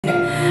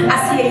I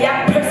see a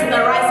young person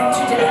arising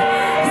today.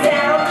 He said,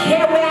 I don't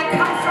care where I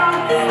come from.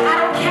 I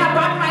don't care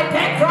about my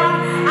background.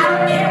 I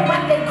don't care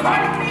what they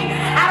call me.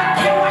 I don't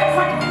care what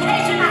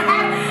qualification I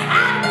have.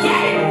 I'm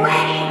getting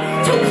ready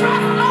to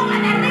cross over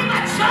the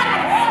river Jordan.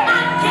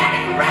 I'm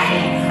getting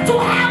ready to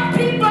help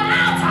people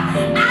out.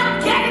 I'm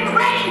getting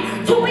ready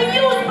to be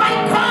used by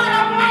God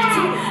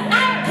Almighty.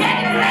 I'm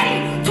getting ready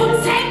to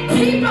take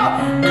people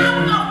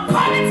out of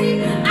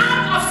poverty,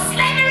 out of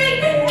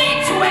slavery,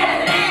 into a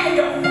land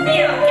of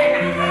milk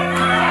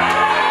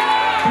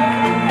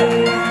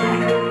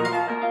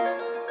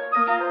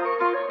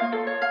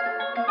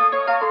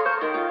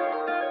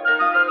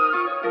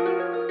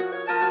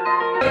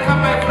and come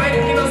my friend,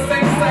 you know,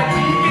 thanks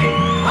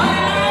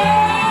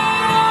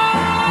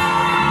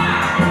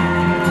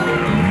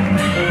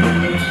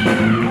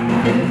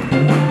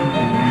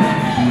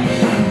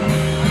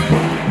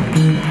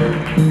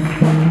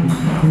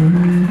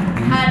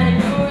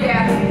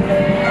hallelujah,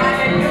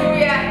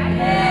 hallelujah,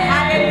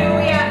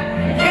 hallelujah.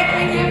 Can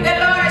we give the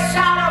Lord a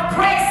shout of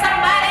praise,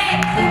 somebody?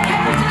 Can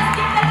we just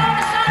give the Lord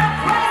a shout of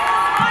praise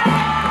this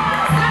morning?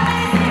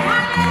 Somebody say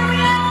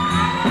hallelujah.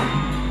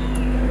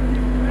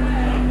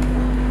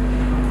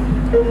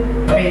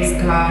 Praise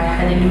God,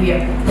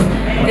 hallelujah.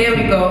 There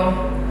we go.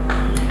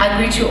 I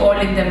greet you all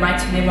in the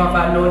mighty name of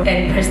our Lord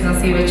and personal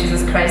Savior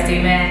Jesus Christ,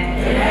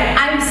 amen.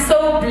 I'm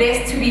so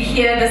blessed to be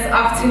here this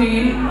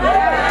afternoon.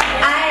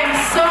 I am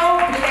so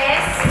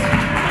blessed.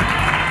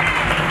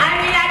 I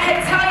mean, I can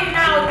tell you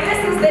now,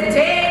 this is the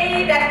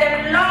day that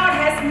the Lord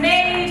has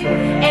made,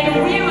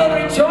 and we will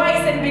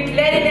rejoice and be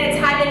glad in it.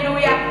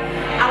 Hallelujah.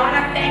 I want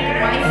to thank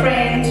my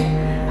friend,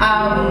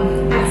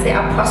 I'd say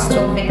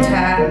Apostle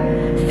Victor.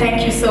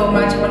 Thank you so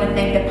much. I want to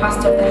thank the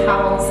pastor of the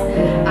house,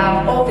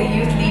 all the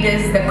youth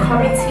leaders, the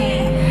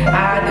committee,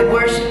 the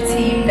worship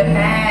team, the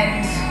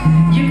band.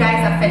 You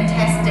guys are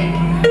fantastic.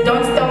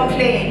 Don't stop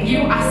playing.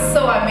 You are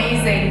so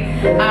amazing.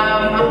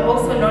 I'm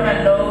also not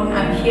alone.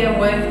 I'm here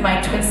with my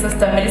twin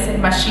sister,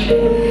 Millicent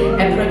Mashile,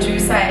 a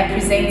producer, a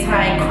presenter,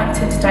 a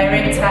content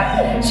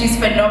director. She's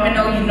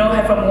phenomenal. You know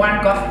her from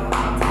One Goth.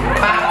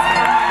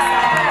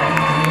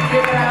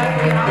 Give her up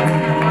for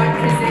your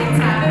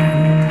presenter.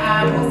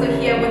 I'm also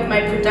here with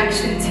my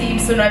production team,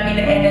 Sunabile,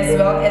 and as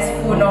well as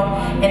Funo,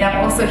 and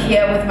I'm also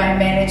here with my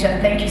manager.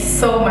 Thank you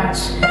so much.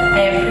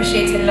 I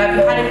appreciate and love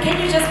you. Hallelujah. Can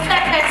you just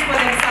clap hands for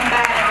them,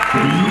 somebody?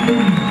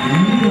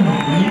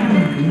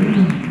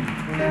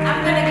 I'm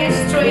gonna get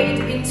straight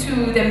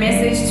into the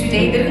message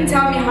today. They didn't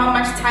tell me how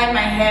much time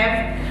I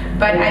have,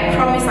 but I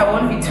promise I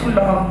won't be too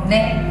long.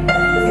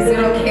 Is it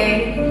okay?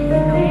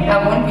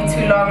 I won't be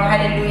too long.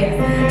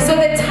 Hallelujah. So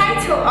the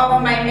title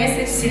of my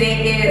message today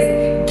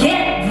is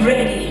Get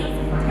Ready.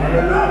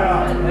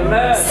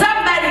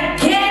 Somebody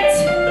get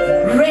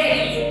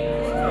ready.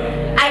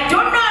 I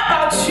don't know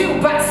about you,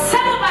 but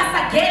some of us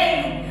are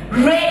getting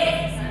ready.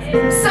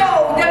 So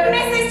the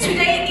message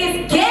today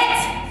is get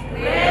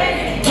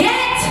ready.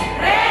 Get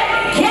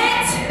ready.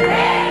 Get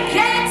ready.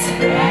 Get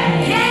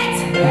ready. Get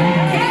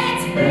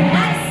ready.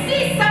 I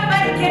see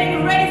somebody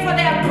getting ready for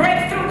their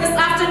breakthrough this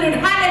afternoon.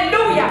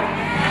 Hallelujah.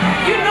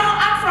 You know,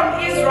 I'm from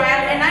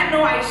Israel, and I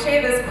know I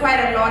share this quite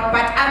a lot,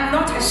 but I'm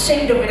not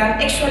ashamed of it. I'm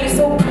actually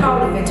so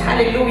proud of it.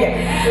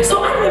 Hallelujah.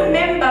 So I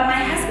remember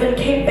my husband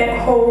came back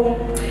home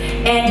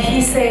and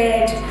he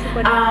said,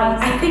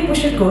 I think we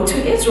should go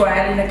to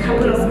Israel in a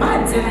couple of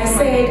months. And I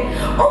said,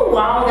 oh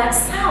wow, that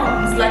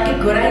sounds like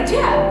a good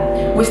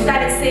idea. We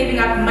started saving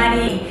up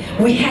money.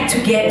 We had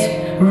to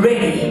get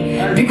ready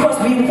because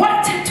we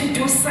wanted to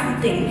do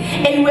something,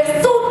 and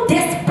we're so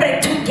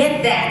desperate to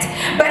get that.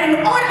 But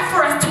in order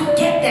for us to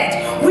get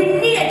that, we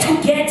needed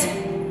to get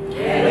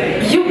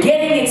you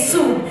getting it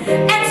soon.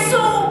 And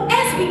so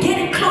as we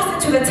getting closer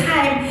to the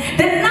time,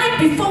 the night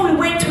before we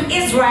went to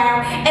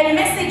Israel, a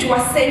message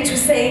was sent to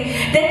say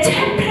the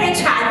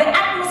temperature, the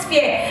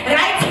atmosphere,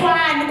 right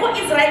one, go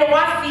Israel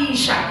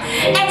wafisha.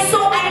 And so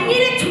I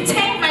needed to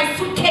take my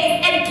suitcase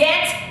and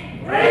get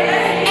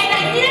ready. And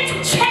I needed to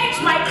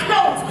change my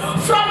clothes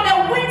from the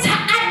winter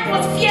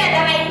atmosphere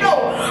that I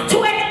know to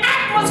an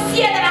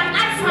atmosphere that I'm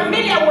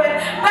unfamiliar with.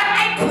 But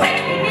I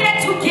quickly needed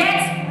to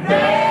get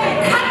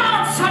ready. Come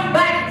on,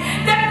 somebody.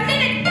 The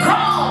minute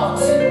God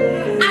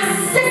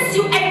assists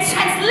you and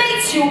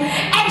translates you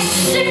and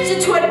shifts you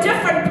to a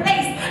different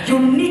place, you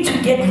need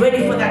to get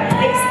ready for that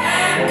place.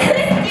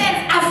 Christians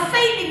are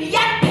failing.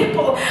 Young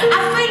people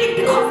are failing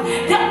because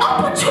the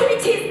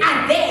opportunities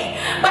are there.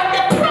 But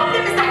the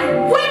problem is that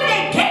when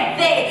they get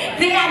there,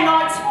 they are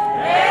not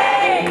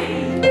ready.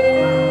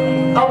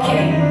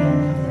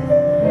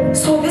 Okay.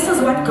 So this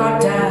is what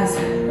God does.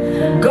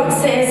 God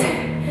says,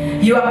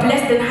 you are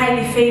blessed and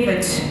highly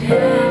favored.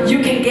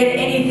 You can get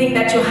anything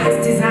that your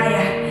heart's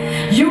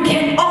desire. You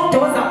can, all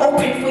doors are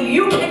open for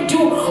you. You can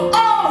do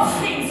all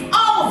things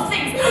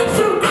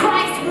through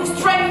Christ who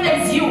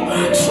strengthens you.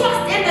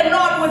 Trust in the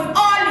Lord with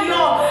all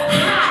your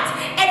heart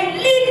and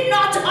lean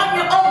not on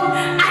your own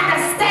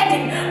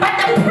understanding. But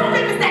the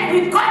problem is that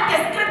we've got the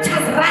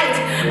scriptures right,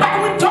 but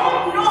we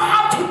don't know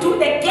how to do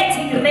the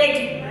getting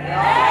ready.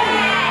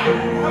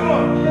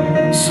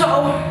 So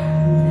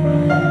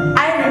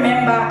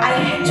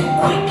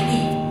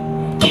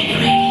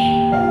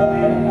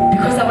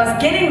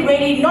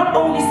not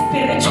only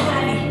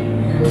spiritually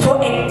for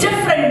a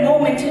different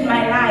moment in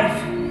my life,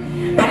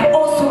 but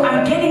also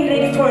I'm getting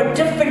ready for a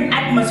different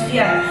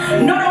atmosphere.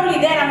 Not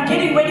only that, I'm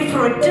getting ready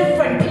for a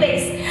different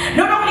place.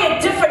 Not only a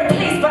different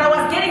place, but I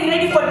was getting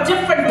ready for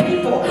different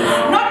people.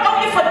 Not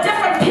only for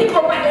different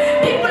people, but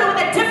people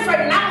with a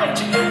different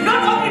language.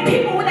 Not only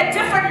people with a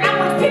different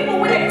language, people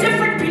with a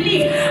different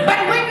belief.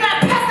 But when you're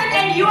a person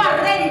and you are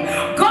ready,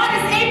 God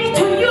is able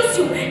to use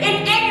you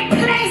in any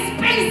place,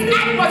 space,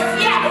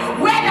 atmosphere,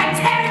 weather,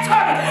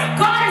 territory.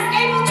 God is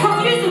able to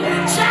use you.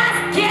 Just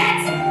get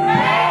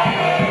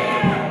ready.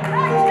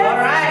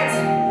 All right.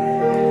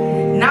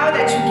 Now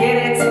that you get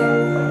it,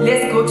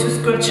 let's go to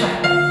scripture.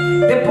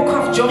 The book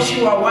of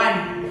Joshua 1.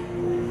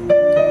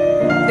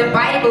 The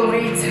Bible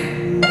reads,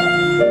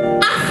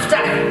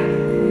 after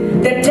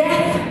the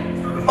death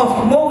of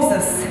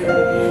Moses,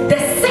 the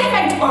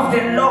servant of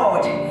the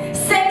Lord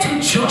said to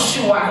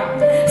Joshua,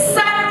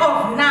 son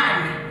of Nun,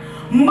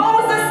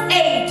 Moses'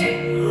 aid,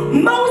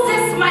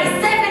 Moses my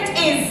servant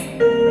is.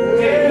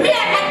 Me, I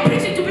like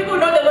preaching to people who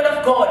know the word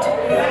of God.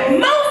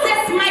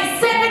 Moses my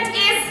servant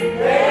is.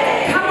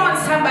 Come on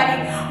somebody.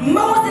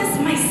 Moses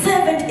my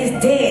servant is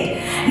dead.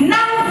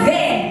 Now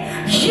then,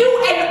 you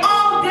and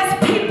all these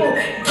people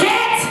get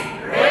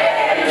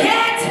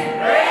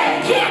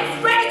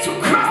ready to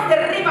cross the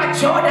river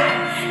Jordan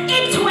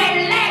into a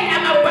land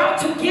I'm about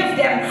to give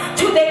them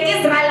to the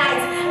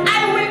Israelites. I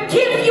will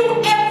give you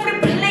every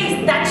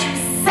place that you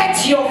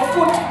set your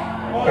foot.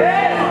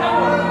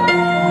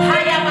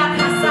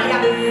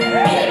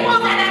 People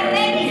that are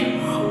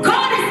ready,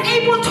 God is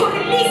able to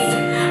release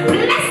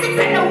blessings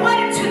and the word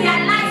into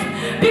their life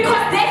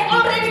because they've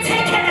already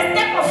taken a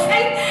step of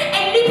faith, a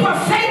leap of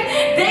faith.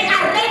 They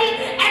are ready,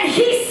 and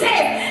He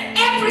said,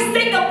 every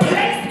single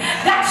place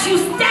that you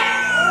step,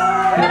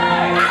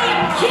 I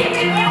am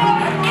giving you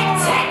and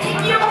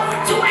taking you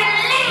to a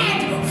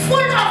land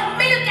full of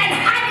milk and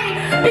honey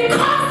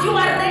because you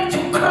are ready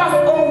to cross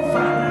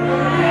over.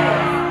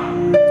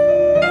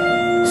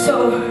 So,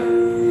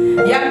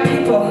 young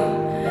people,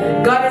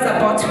 God is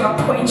about to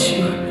appoint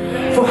you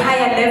for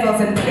higher levels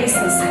and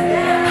places,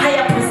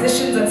 higher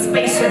positions and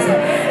spaces.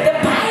 The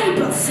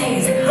Bible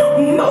says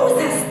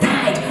Moses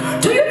died.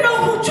 Do you know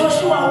who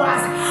Joshua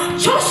was?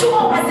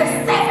 Joshua was a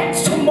servant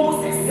to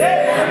Moses.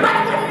 But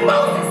when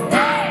Moses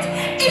died,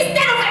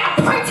 instead of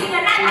appointing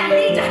another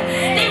leader,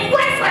 they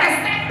went for a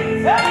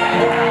servant.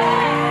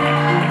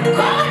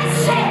 God is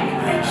saying,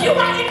 you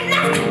are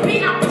enough to be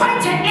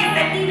appointed as a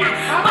leader,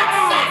 but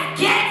first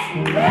get.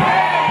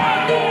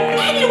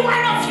 Any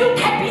one of you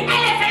can be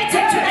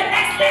elevated to the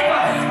next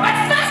level, but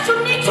first you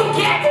need to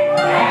get.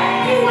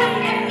 He was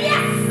a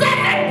mere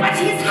servant, but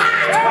his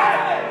heart was.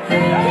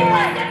 He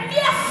was a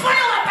mere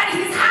follower, but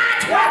his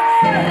heart was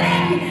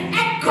ready.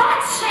 And God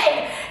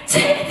said,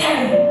 take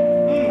them,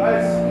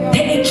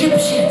 the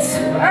Egyptians,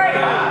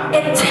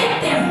 and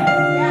take them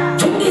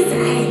to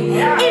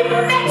Israel.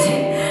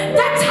 Imagine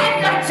that time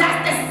not just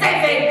a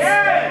servant.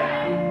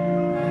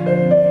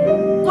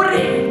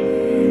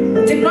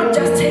 Did not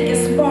just take a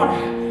small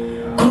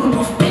group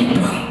of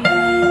people.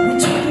 We're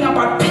talking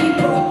about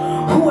people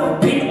who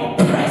have been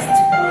oppressed,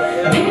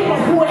 people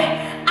who are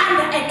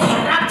under a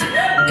corrupt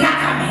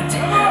government.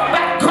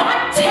 But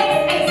God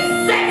takes a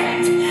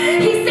servant.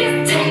 He says,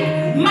 take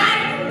my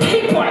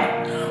people,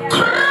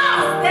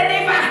 cross the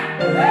river.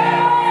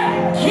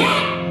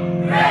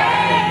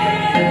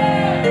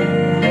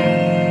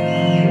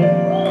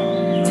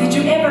 Did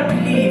you ever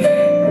believe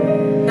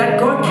that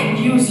God can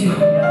use you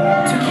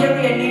to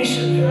carry a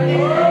nation?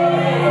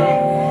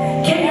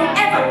 Can you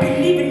ever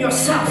believe in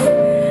yourself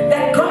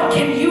that God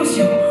can use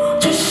you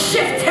to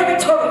shift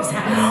territories?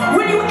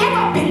 Will you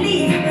ever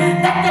believe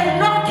that the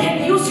Lord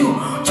can use you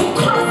to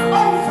cross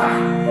over?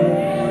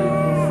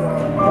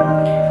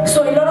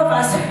 So a lot of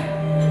us,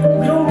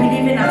 we don't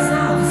believe in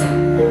ourselves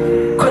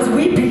because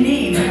we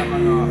believe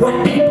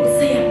what people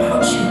say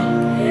about you.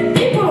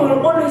 People will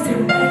always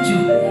remind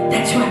you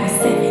that you are a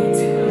servant.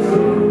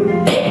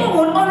 People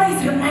will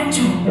always remind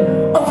you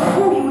of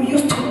who you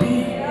used to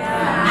be.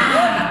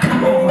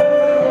 Come on.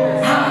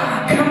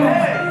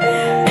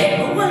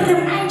 People will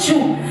remind you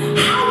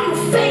how you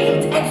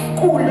failed at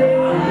school.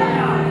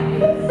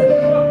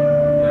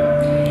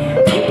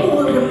 People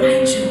will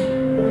remind you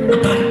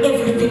about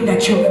everything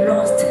that you've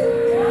lost.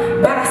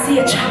 But I see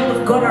a child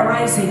of God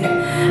arising.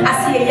 I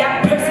see a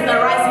young person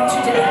arising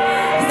today.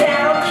 He said, I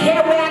don't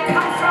care where I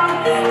come from.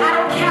 I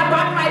don't care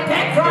about my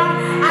background.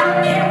 I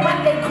don't care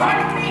what they call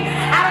me.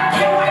 I don't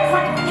care what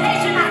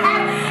qualification I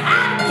have.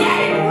 I'm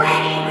getting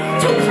ready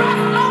to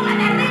cross over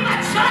the river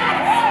Jordan.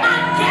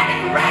 I'm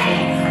getting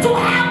ready to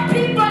help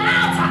people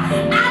out.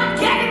 I'm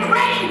getting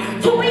ready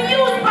to be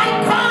used by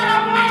God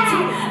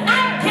Almighty.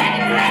 I'm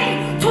getting ready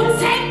to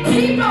take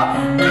people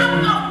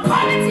out of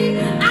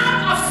poverty,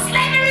 out of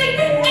slavery,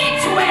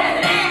 into a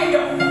land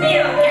of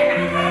milk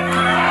and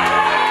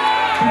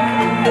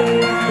honey.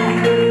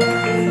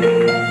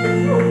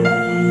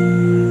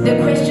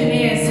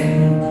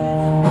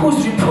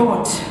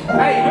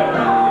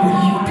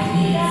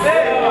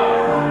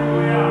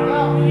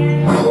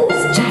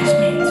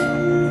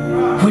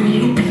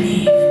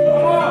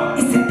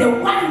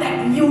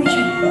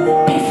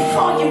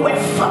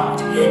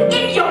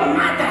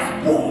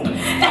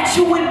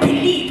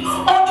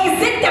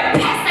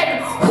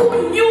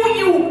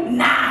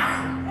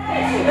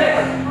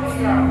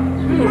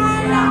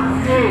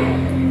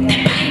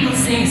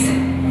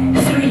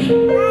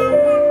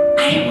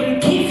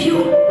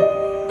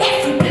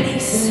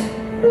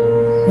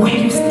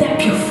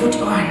 step your foot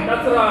on.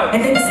 That's right.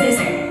 And then it says,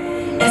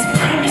 as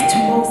promised to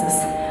Moses.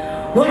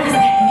 What does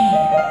that mean?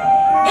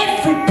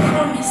 Every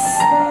promise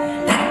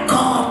that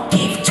God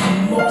gave to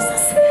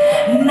Moses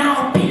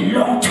now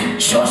belongs to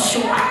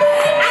Joshua.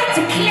 I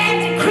declare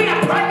and decree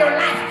upon your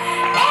life,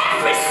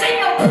 every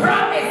single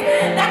promise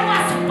that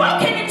was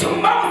spoken into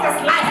Moses'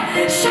 life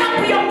shall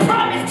be a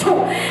promise too.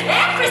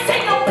 Every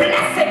single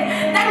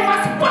blessing that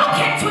was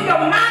spoken to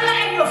your mother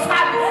and your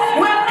father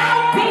will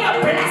now be a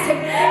blessing.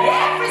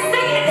 Every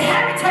single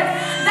inheritance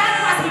that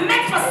was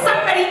meant for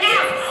somebody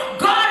else,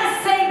 God is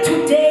saying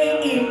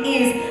today it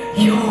is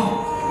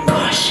your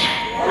portion.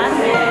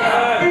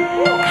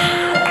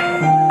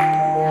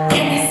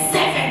 And the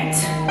servant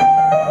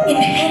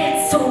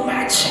inherited so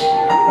much.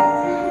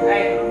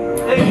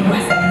 He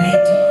was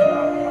ready.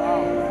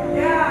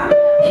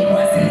 He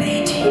was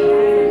ready.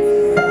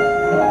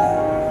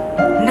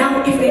 Now,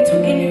 if they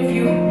took any of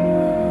you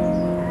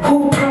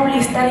who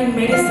probably studying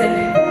medicine,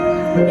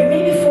 you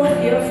may be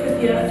 4th year,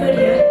 5th year, 3rd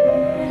year,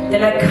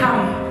 they're like,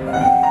 come,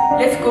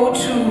 let's go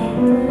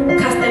to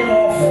cast them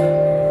off.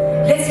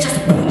 Let's just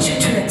put you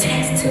to the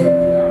test.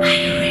 Are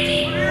you ready?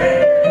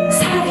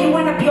 Some of you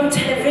want to be on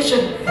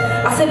television.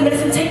 I said,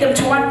 medicine, take them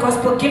to one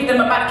gospel, give them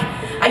a mic.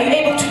 Are you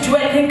able to do a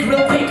link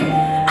real quick?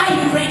 Are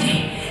you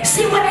ready?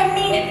 See what I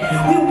mean?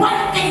 We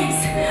want things,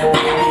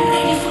 but are we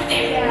ready for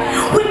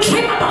them? We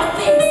dream about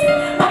things,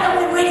 but are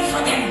we ready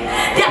for them?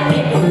 There are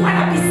people who want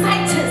to be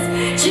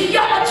scientists,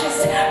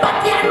 geologists,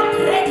 but they are not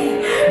ready.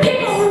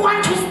 People who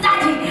want to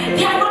study,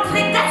 they are not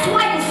ready. That's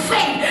why you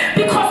failed,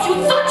 because you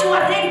thought you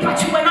were ready, but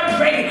you were not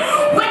ready.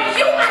 When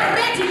you are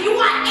ready, you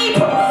are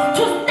able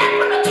to step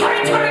on a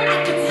territory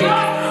like it's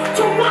yours,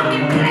 to walk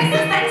in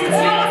places like it's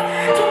yours,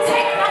 to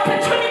take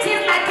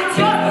opportunities like it's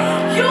yours.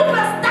 You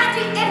will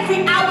study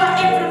every hour,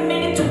 every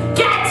minute to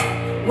get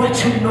what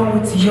you know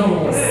it's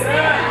yours.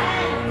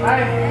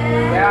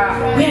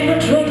 We are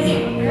not ready.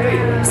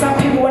 Some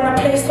people want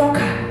to play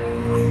soccer.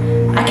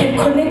 I can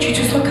connect you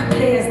to soccer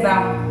players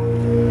now,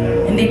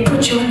 and they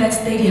put you in that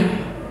stadium.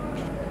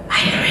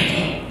 Are you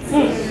ready?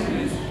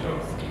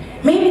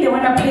 Maybe they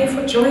want to play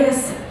for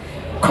Joyous,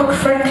 Cook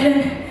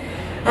Franklin,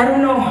 I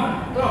don't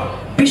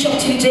know. Bishop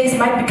TJs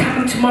might be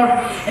coming tomorrow,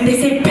 and they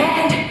say,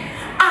 band,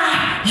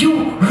 are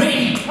you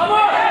ready? We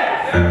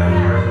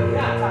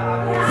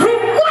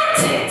want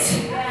it,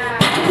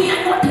 but we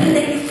are not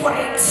ready for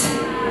it.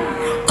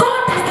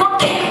 God does not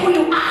care who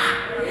you are.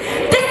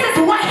 This is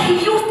why He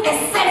used a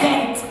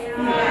servant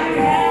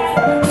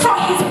for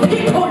His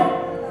people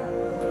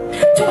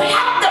to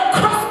help them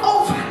cross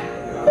over.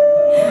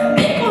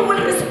 People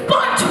will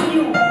respond to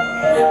you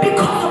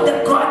because of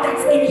the God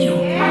that's in you.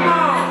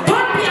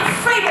 Don't be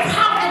afraid of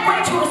how they're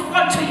going to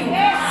respond to you.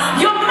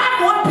 Your mom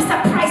won't be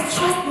surprised,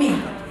 trust me.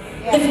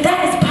 If that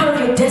is part of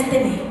your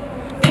destiny,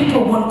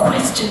 people won't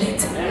question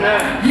it.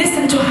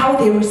 Listen to how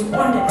they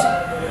responded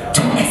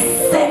to a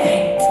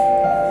servant.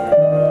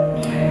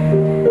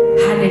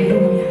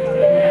 Hallelujah.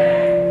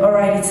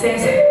 Alright, it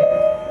says,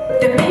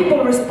 the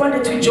people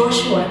responded to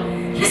Joshua.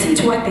 Listen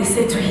to what they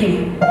said to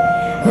him.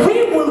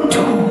 We will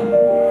do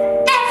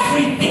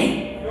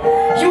everything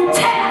you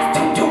tell us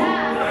to do,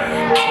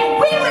 and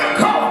we will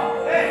go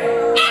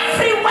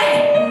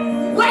everywhere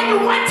where you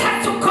want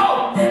us to go.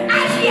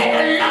 I hear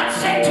the Lord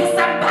say to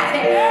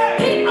somebody,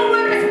 people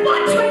will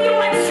respond to you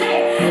and say,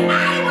 I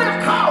will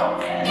go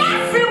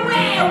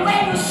everywhere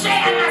where you say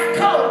I must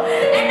go,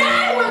 and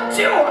I will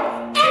do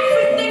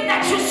everything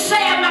that you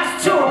say I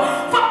must do.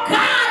 For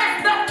God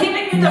has not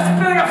given you the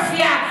spirit of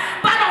fear,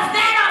 but of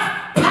that of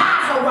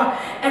power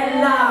and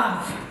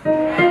love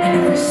and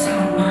of a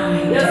sound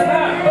mind.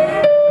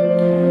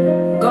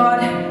 God,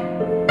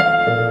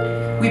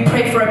 we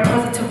pray for a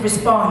positive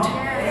response.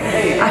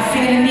 I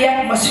feel it in the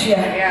atmosphere.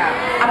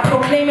 I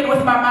proclaim it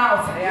with my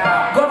mouth.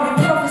 God,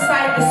 we prophesy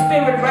in the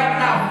spirit right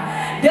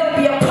now. There'll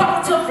be a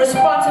positive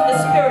response in the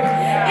spirit.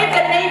 In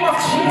the name of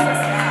Jesus.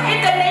 In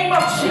the name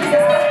of Jesus.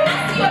 I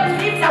see your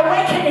dreams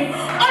awakening.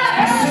 All of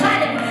a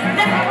sudden,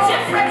 there's a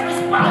different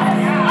response.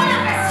 All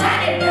of a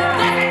sudden,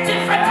 there's a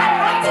different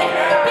anointing.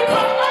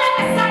 Because all of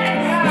a sudden,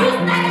 you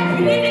started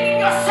believing in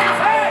yourself.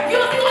 You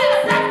saw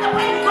yourself the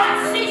way God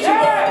sees you.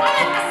 All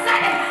of a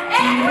sudden,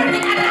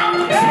 everything around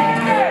you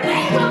changed.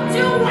 They will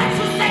do what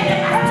you say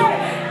they must do.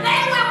 They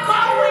will go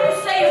where you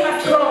say you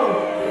must go.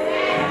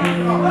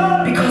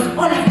 Because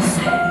all of a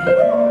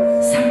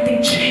sudden, something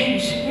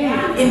changed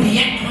in the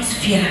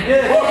atmosphere.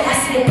 I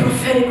see a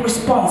prophetic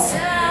response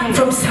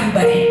from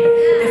somebody.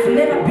 They've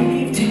never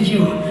believed in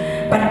you,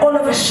 but all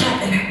of a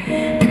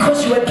sudden,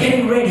 because you were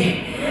getting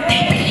ready,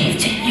 they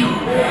believed in you.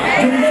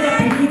 You never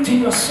believed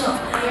in yourself,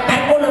 but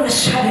all of a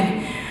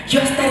sudden,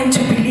 you're starting to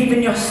believe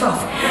in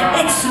yourself.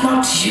 It's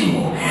not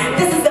you.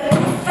 This is the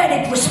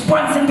prophetic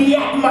response in the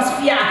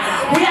atmosphere.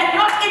 We are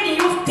not in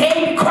youth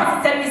day because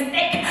it's a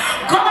mistake.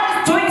 God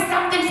is doing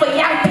something for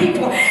young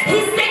people.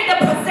 He's saying the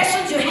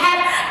possessions you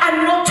have are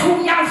not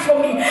too young for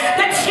me.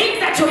 The dreams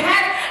that you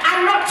have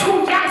are not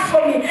too young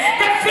for me.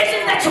 The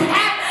visions that you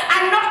have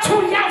are not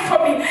too young for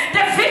me.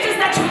 The visions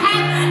that you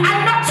have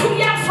are not too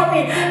young for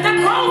me. The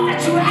goals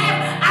that you have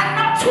are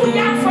not too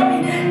young for me.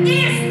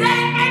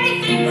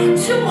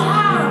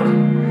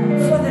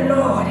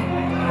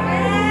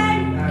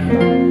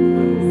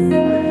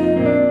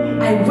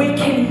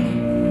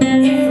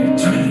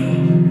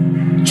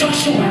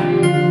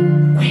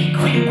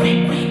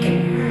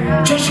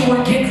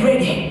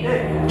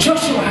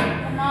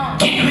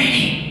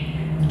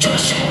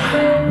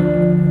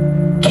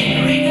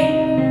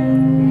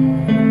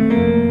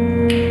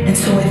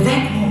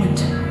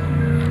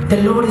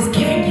 the Lord is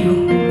giving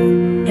you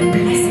a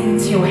blessing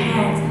into your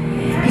hands.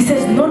 He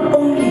says, not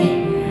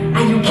only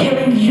are you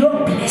carrying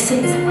your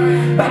blessings,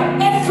 but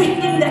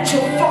everything that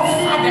your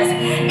forefathers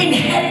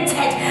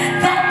inherited,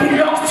 that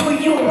belongs to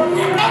you.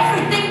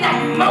 Everything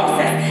that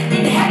Moses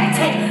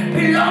inherited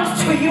belongs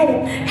to you.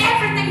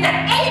 Everything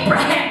that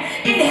Abraham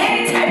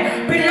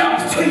inherited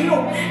belongs to you.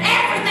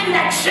 Everything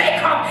that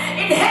Jacob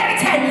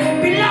inherited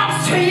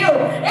belongs to you.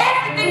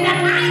 Everything that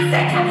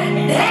Isaac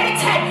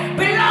inherited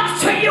belongs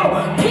to you.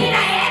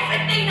 Peter,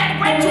 everything that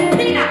went to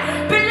Peter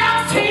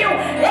belongs to you.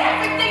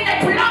 Everything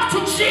that belongs to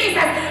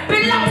Jesus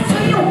belongs to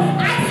you.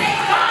 I say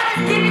God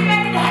is giving you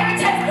an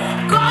inheritance.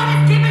 God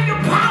is giving you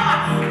power.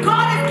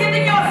 God is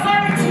giving you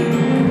authority.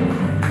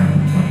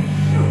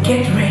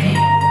 Get ready.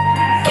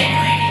 Get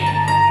ready.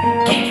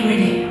 Get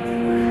ready.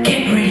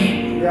 Get ready.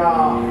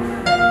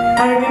 Yeah.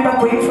 I remember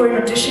going for an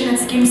audition at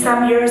Scheme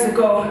some years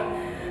ago.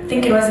 I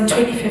think it was in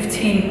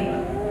 2015.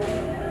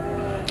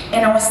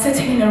 And I was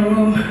sitting in a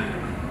room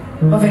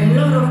of a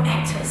lot of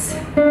actors,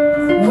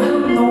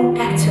 well-known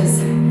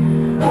actors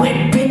who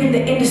had been in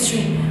the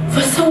industry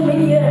for so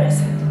many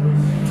years.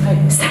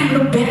 Some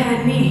look better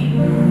than me.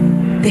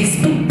 They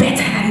speak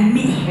better than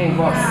me.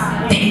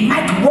 They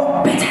might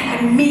walk better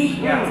than me.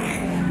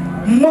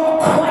 More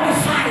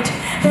qualified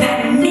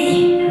than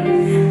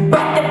me.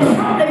 But the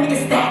problem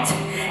is that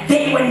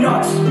they were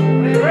not.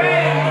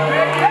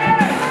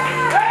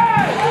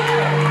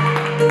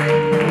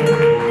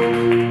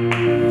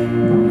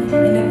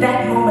 And at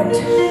that moment,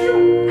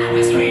 I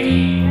was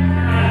ready.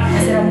 I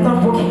said, I'm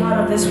not walking out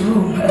of this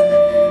room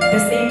the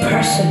same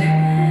person.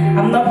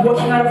 I'm not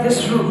walking out of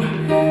this room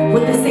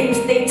with the same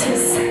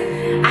status.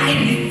 I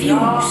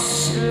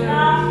refuse.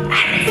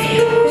 I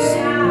refuse.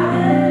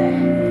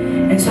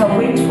 And so I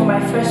went for my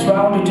first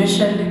round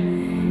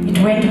audition. It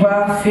went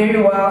well,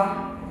 very well.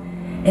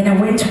 And I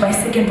went to my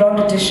second round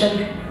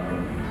audition.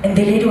 And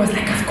the lady was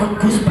like, I've got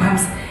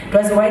goosebumps. It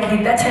was a white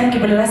lady. That time,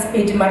 give it last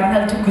page,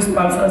 Marina took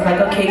goosebumps. I was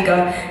like, okay,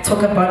 girl,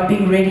 talk about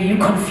being ready. You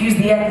confuse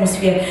the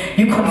atmosphere.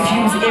 You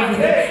confuse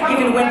everything.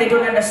 Even when they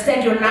don't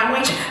understand your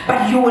language,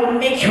 but you will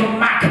make your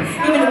mark.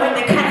 Even when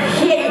they can't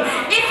hear you.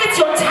 If it's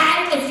your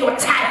time, it's your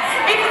time.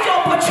 If it's your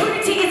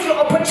opportunity, it's your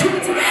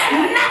opportunity.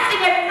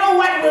 Nothing and no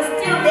one will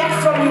steal that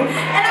from you.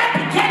 And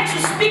I began to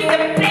speak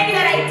the pain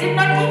that I did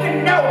not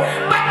even know.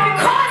 But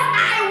because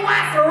I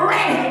was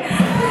ready,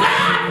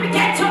 God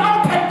began to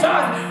open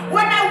doors.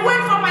 When I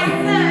went for my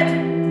third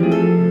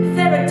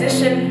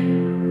audition,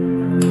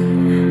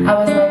 I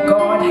was like,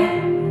 God,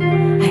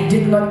 I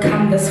did not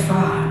come this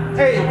far. I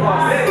did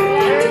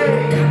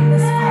not come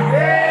this far.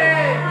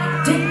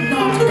 I did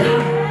not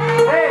come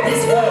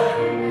this far.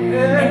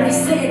 And I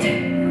said,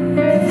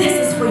 this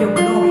is for your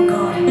glory,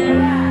 God.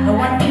 I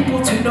want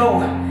people to know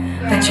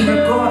that you're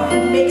a God who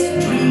makes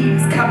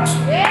dreams come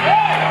true.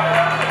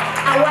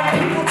 I want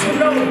people to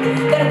know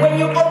that when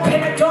you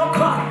open a door,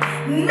 God,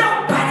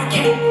 nobody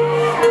can.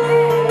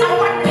 I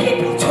want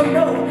people to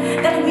know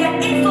that we are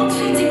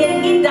infiltrating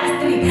an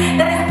industry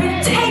that has been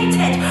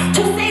tainted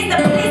to say the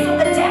place of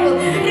the devil.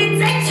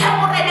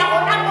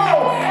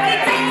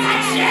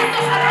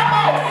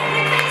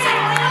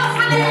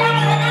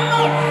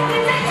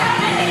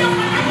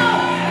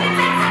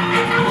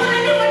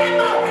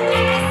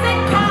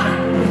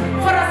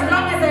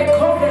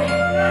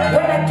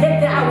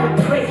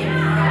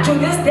 To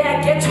this day I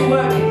get to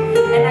work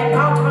and I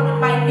bow down on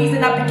my knees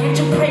and I begin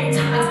to pray in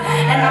tongues,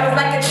 and I was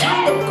like a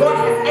child of God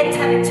has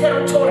entered the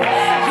territory.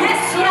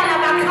 Yes, forget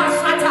about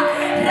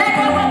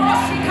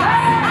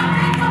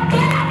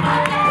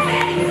the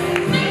pain,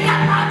 think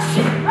about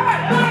Jesus.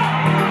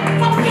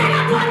 Forget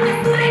about the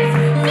threats,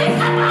 think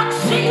about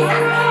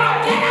Jesus.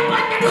 Forget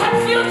about the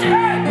confusion,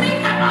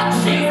 think about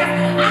Jesus.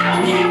 I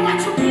don't care what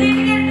you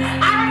believe in,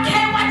 I don't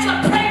care what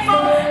you're praying for,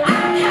 I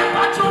don't care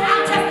about your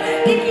altars.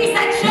 It is a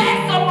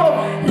Jesus.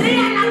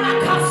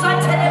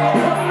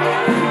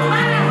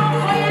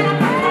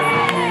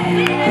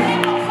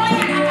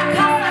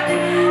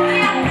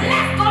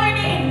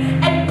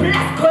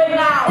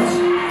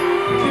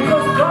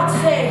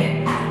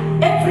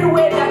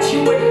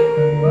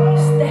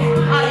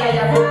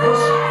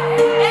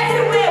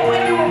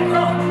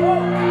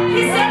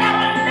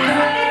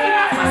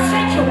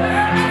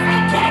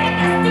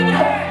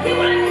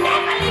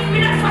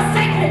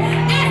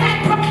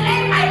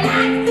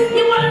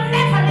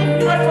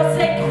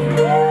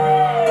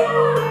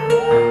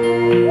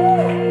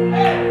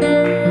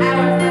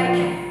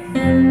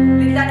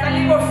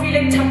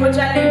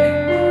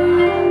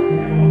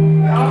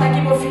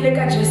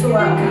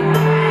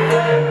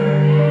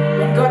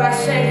 And God has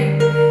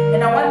said,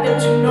 and I want them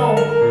to know,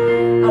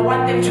 I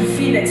want them to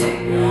feel it.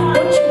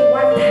 Don't you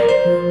wonder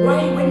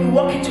why when you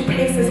walk into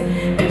places,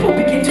 people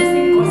begin to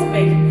sing gospel?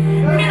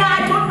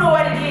 I don't know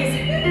what it is.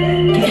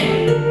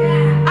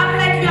 I'm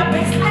like, you are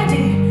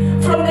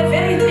backsliding from the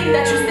very thing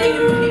that you say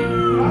you believe.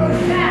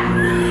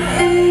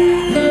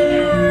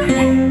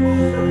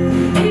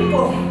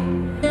 People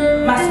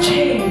must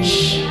change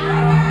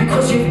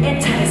because you've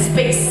entered a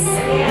space.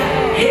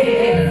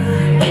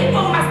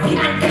 People must be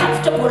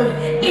uncomfortable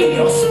in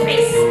your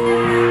space.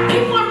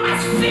 People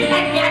must feel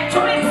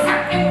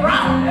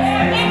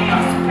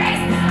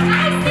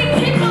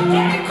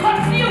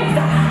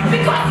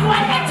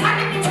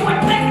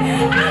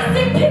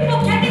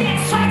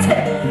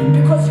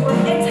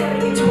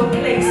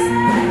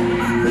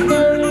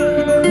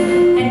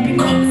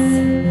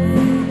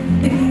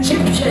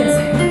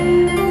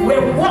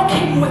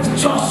walking with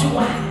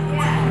Joshua,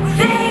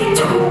 they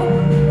too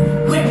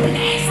were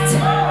blessed.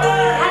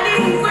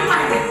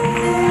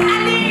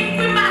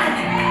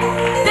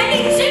 The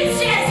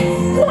Egyptians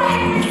who had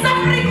been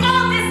suffering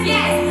all these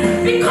years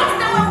because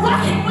they were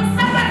walking with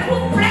someone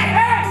who's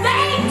blessed,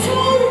 they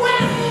too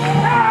were.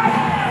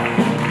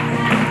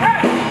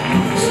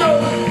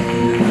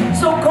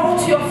 So go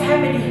to your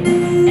family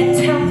and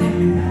tell them,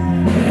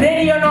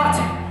 ready or not,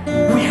 we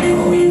are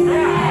going.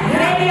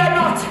 Ready or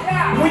not,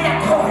 we are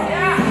going.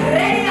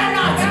 Ready or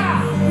not,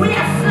 we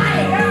are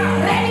flying.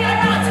 Ready or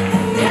not,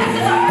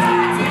 curses of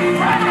poverty and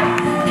broken.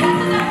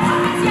 Curses of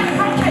poverty and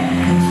broken.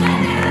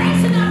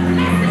 Generation of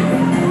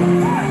blessings.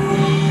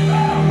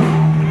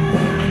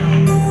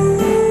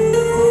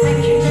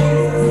 Thank you,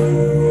 Jesus.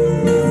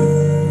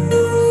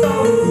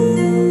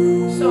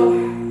 So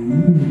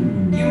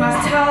you must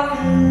tell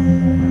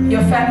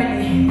your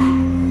family,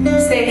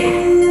 say,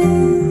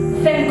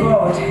 thank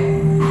God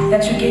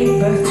that you gave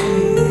birth to me.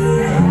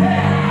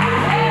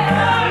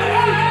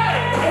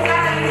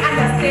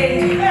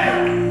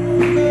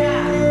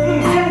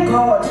 Thank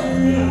God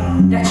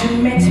that you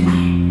met me,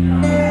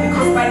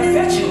 because by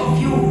virtue of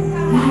you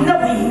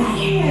knowing me,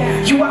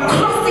 you are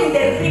crossing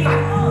the river.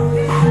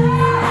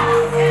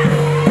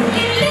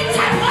 In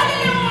little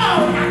only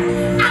alone,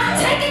 I'm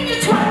taking you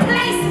to a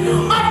place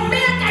of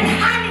milk and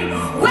honey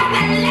where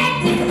the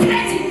land is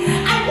plenty.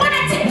 I want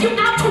to take you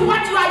out to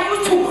what you are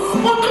used to.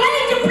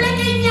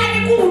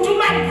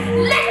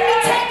 Let me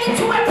take you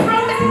to a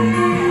promise.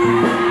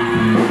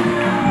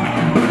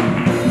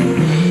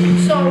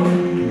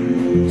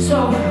 So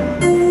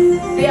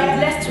they are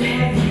blessed to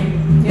have you.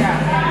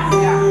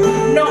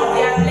 No,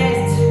 they are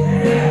blessed.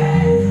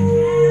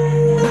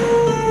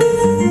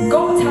 Go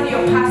tell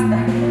your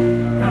pastor.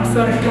 I'm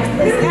sorry,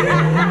 pastor.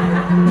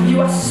 You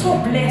are so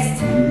blessed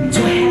to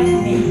have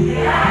me.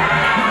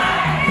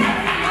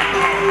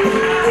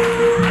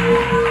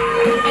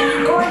 And you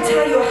go and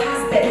tell your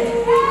husband.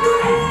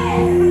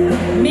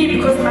 Me,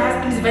 because my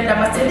husband is better, I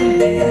must tell him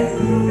better.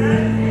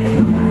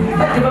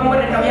 But the more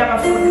than we have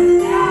a phone.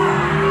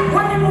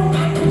 What do you want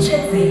to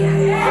check there?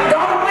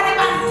 Don't want to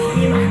buy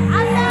him.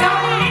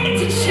 Don't let it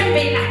ship in.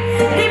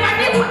 Leave a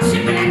little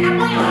ship in and I'm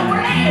going to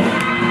brave.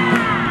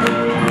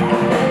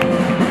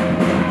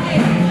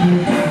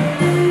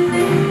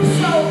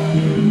 So,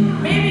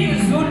 maybe you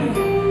Zulu.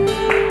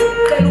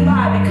 Kaluba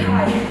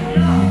Abekai.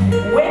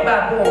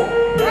 Webabo.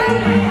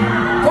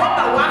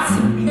 Goba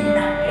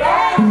Wasimina.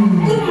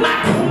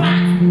 Umakuma.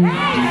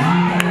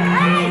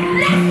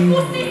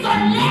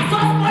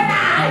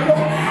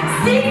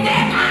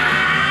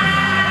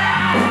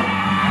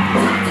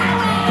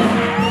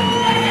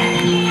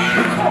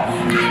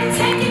 I'm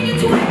taking you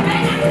to a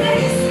better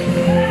place.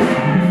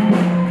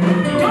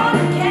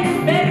 Don't get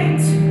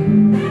married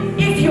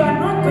if you are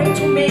not going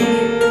to make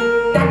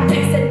that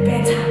person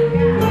better,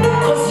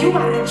 because you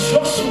are a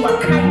Joshua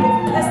kind of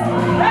person.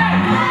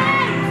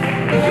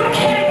 You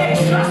carry a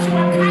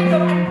Joshua kind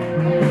of.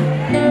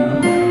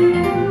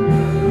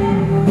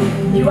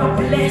 You are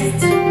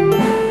blessed.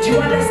 Do you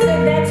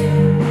understand that?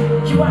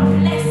 You are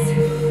blessed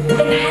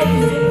and highly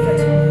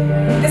favored.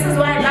 This is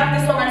why I love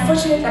this song.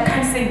 Unfortunately, I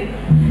can't sing.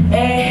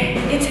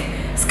 It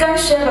scan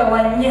share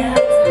one year.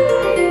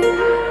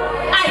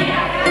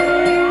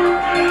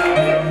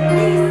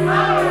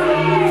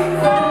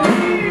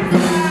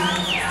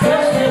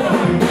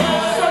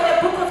 So the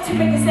book of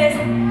Timothy says,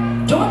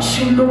 don't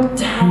you look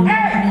down,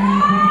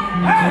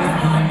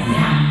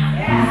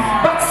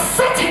 but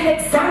set an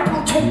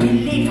example to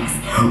believers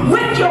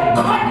with your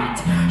conduct,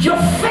 your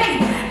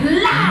faith,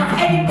 love,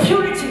 and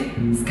purity.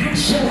 Scan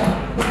share.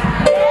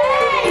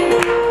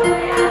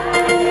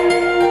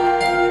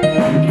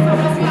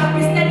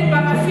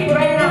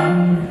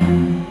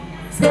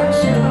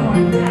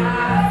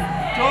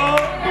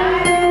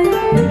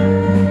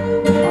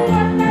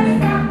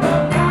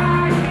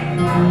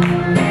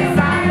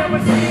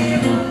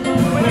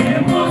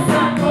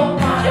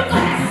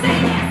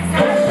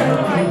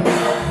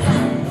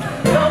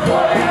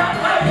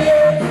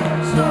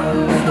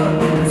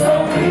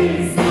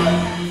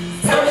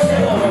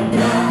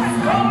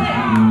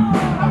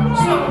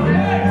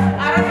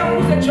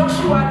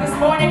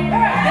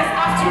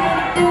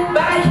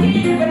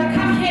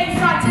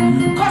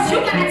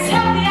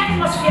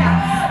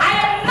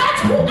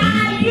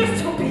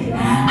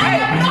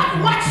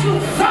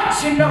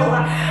 You know,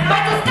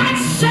 but you can't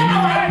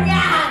shadow and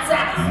yards.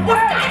 You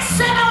can't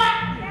shadow.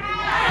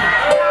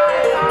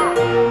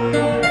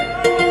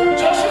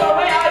 Joshua,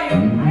 where are you?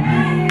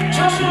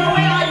 Joshua,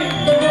 where are you?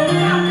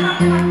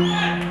 Come.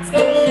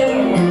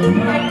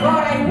 My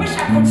God, I wish I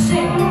could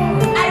sing.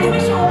 I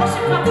wish a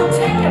worshiper could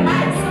take a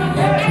mic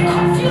and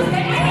confuse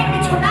the enemy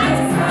tonight.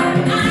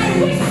 I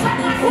wish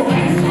someone who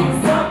can sing.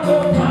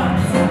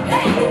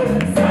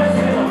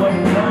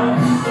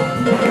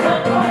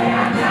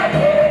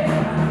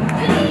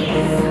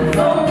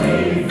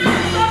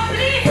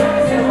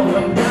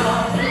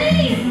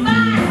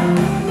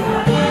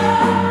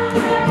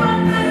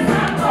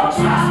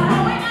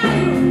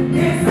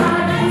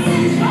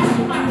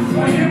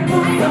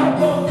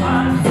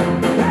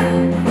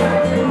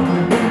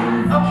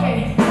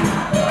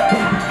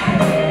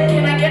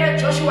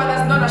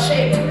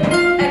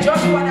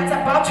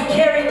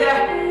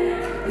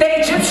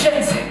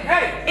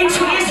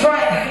 into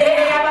Israel.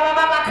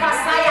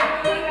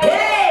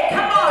 Hey,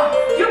 come on.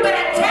 You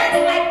better dance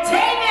like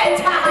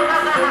David.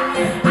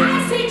 I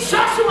see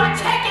Joshua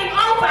taking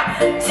over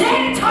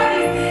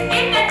territories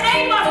in the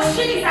name of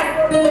Jesus.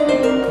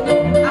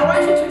 I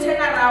want you to turn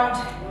around.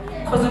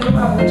 Because look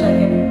how much I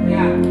get.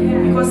 Yeah.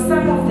 Because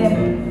some of them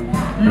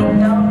look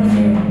down on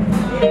you.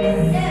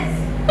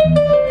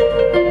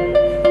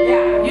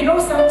 Yeah. You know,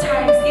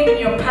 sometimes even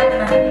your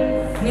partner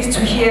needs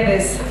to hear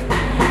this.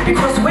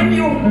 Because when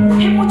you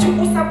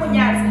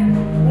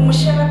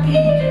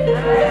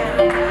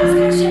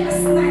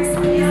snacks,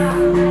 please.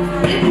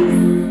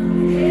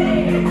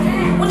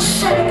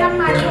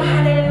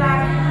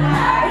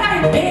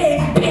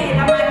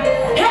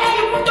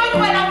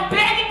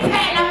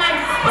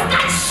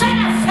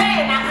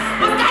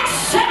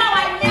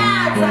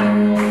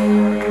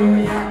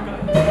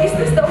 Is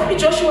this the only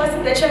Joshua's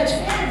in the church?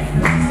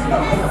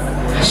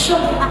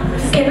 Sure.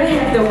 Can I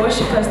have the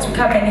worshippers to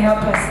come and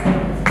help us?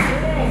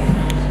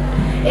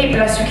 Hey,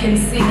 plus you can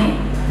sing it.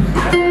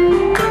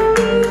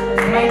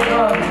 My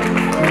God.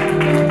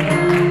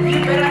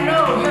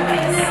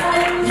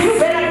 You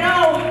better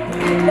know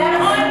that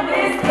on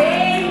this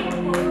day,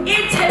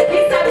 in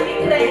Thembisa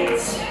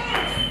Ministries,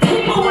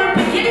 people will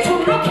begin to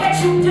look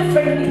at you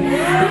differently.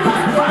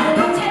 Because God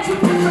looked at you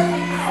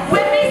differently.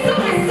 When they saw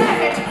a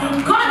servant,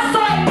 God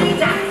saw a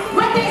leader.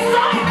 When they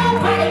saw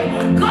nobody,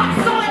 God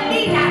saw a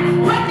leader.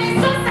 When they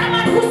saw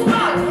someone who's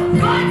small,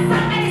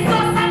 somebody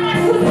saw someone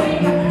who's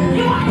big.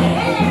 You are the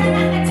head and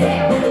not the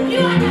tail. You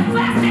are the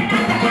first and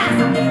not the last.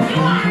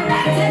 You are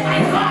anointed by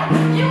God.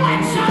 You are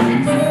chosen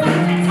for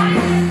such a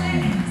time as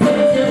this.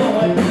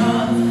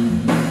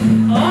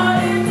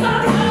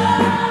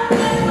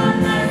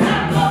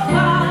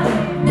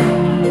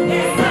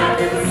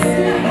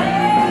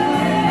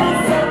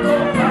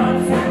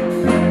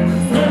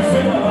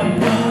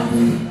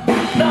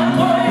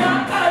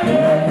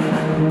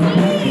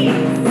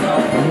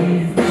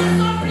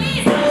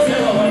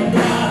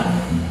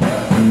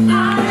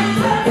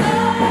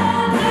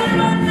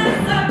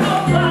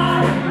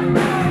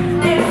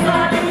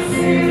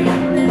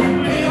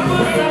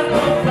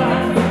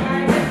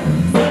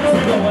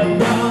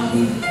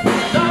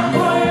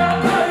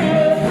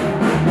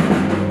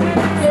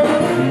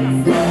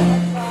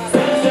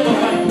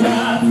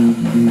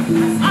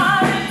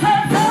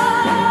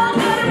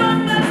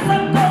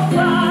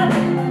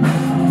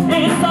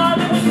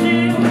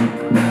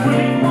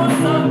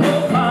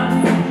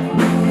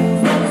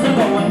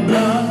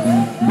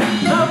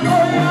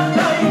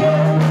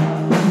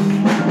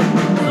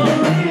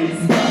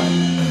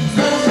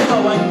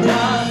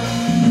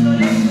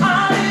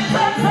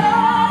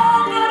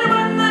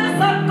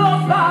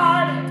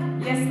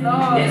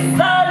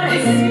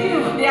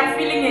 They are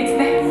feeling it.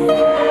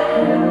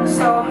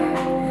 So,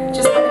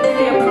 just want to give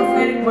you a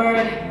prophetic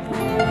word.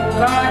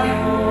 God,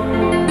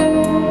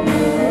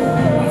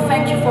 we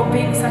thank you for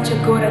being such a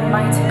good and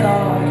mighty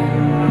God.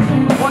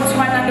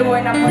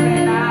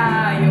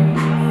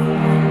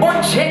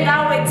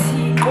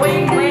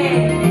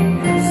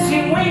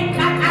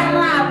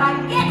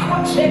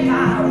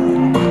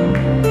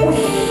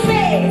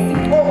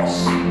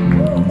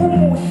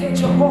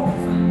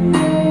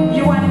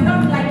 You are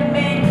not like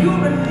men, you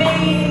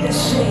remain the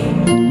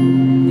same.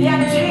 The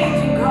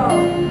unchanging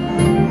God,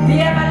 the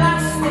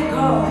everlasting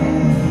God,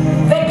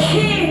 the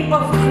King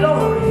of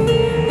glory,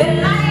 the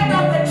Lion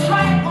of the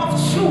tribe of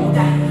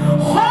Judah.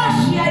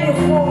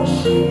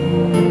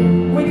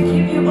 We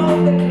give you all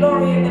the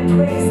glory and the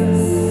praise.